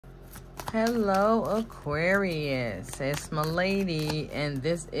Hello, Aquarius. It's Malady, and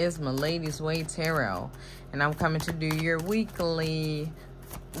this is Maladys Way Tarot. And I'm coming to do your weekly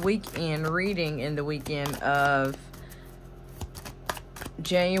weekend reading in the weekend of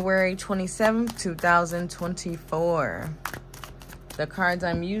January 27th, 2024. The cards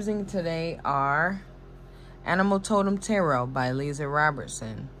I'm using today are Animal Totem Tarot by Lisa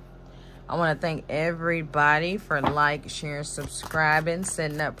Robertson. I want to thank everybody for sharing, subscribing,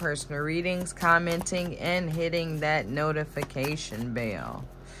 setting up personal readings, commenting, and hitting that notification bell.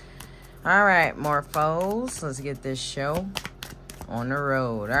 All right, Morphos, let's get this show on the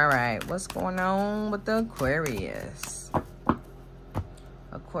road. All right, what's going on with the Aquarius?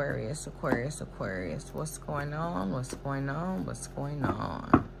 Aquarius. What's going on? What's going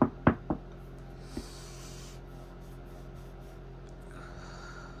on?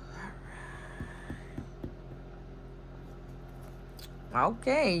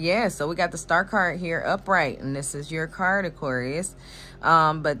 Okay, yeah, so we got the star card here upright, and this is your card, Aquarius.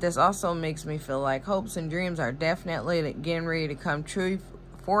 But this also makes me feel like hopes and dreams are definitely getting ready to come true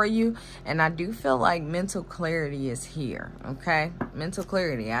for you. And I do feel like mental clarity is here, okay? Mental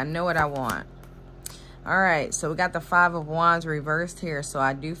clarity. I know what I want. All right, so we got the Five of Wands reversed here. So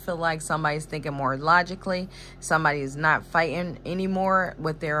I do feel like somebody's thinking more logically. Somebody is not fighting anymore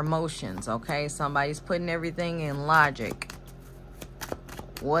with their emotions, okay? Somebody's putting everything in logic.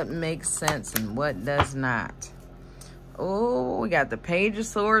 What makes sense and what does not. Oh, we got the Page of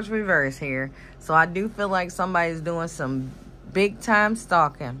Swords reverse here. So I do feel like somebody's doing some big time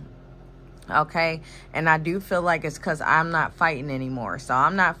stalking. Okay. And I do feel like it's because I'm not fighting anymore. So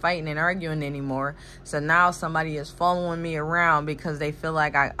I'm not fighting and arguing anymore. So now somebody is following me around because they feel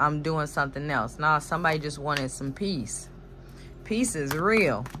like I'm doing something else. Now somebody just wanted some peace. Peace is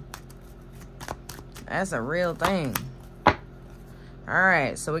real. That's a real thing. All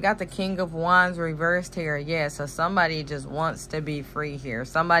right, so we got the King of Wands reversed here. Yeah, so somebody just wants to be free here.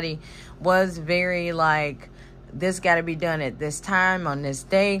 Somebody was very like, this got to be done at this time, on this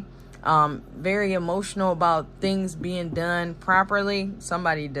day. Very emotional about things being done properly.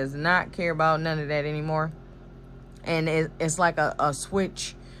 Somebody does not care about none of that anymore. And it's like a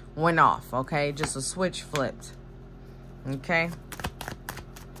switch went off, okay? Just a switch flipped, okay?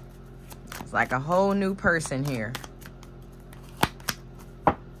 It's like a whole new person here.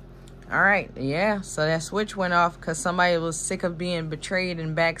 All right, yeah, so that switch went off because somebody was sick of being betrayed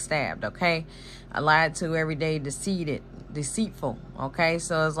and backstabbed, okay? I lied to every day, deceitful, okay?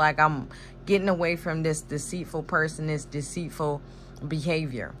 So it's like I'm getting away from this deceitful person, this deceitful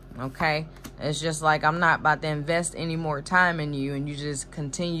behavior, okay? It's just like I'm not about to invest any more time in you, and you just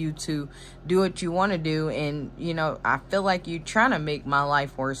continue to do what you want to do. And, you know, I feel like you're trying to make my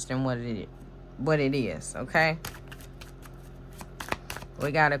life worse than what it is, okay? We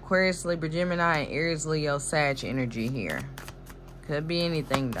got Aquarius, Libra, Gemini, and Aries, Leo, Sag energy here. Could be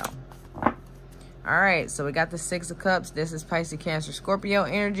anything, though. All right, so we got the Six of Cups. This is Pisces, Cancer, Scorpio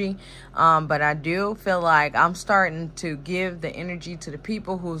energy. But I do feel like I'm starting to give the energy to the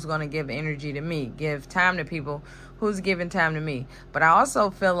people who's going to give energy to me. Give time to people who's giving time to me. But I also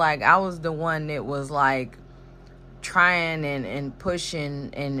feel like I was the one that was like trying and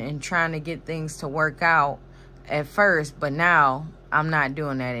pushing and trying to get things to work out at first. But now I'm not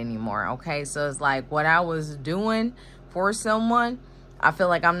doing that anymore, okay? So it's like what I was doing for someone, I feel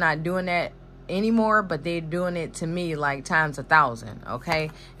like I'm not doing that anymore, but they're doing it to me like times 1,000, okay?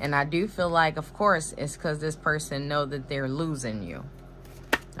 And I do feel like, of course, it's because this person know that they're losing you,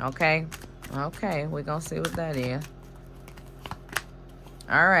 okay? Okay, we're going to see what that is.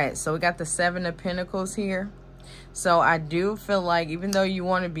 All right, so we got the Seven of Pentacles here. So I do feel like even though you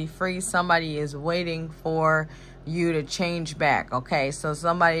want to be free, somebody is waiting for you to change back, okay? So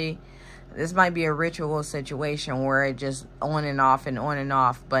somebody, this might be a ritual situation where it just on and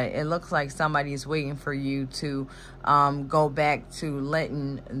off, but it looks like somebody's waiting for you to go back to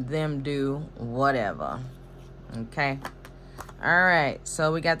letting them do whatever, okay? All right,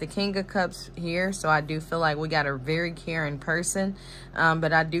 so we got the King of Cups here. So I do feel like we got a very caring person.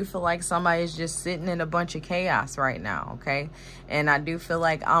 But I do feel like somebody's just sitting in a bunch of chaos right now, okay? And I do feel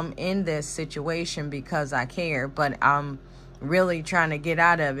like I'm in this situation because I care. But I'm really trying to get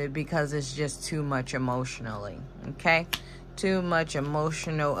out of it because it's just too much emotionally, okay? Too much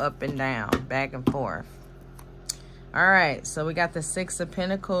emotional up and down, back and forth. All right, so we got the Six of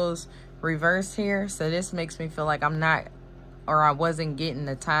Pentacles reversed here. So this makes me feel like I'm not, or I wasn't getting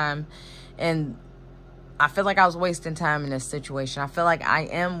the time, and I feel like I was wasting time in this situation. I feel like I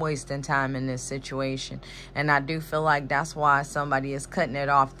am wasting time in this situation, and I do feel like that's why somebody is cutting it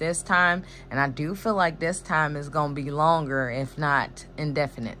off this time, and I do feel like this time is going to be longer, if not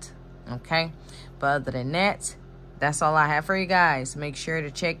indefinite, Okay? But other than that, that's all I have for you guys. Make sure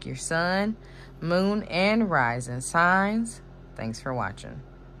to check your sun, moon, and rising signs. Thanks for watching.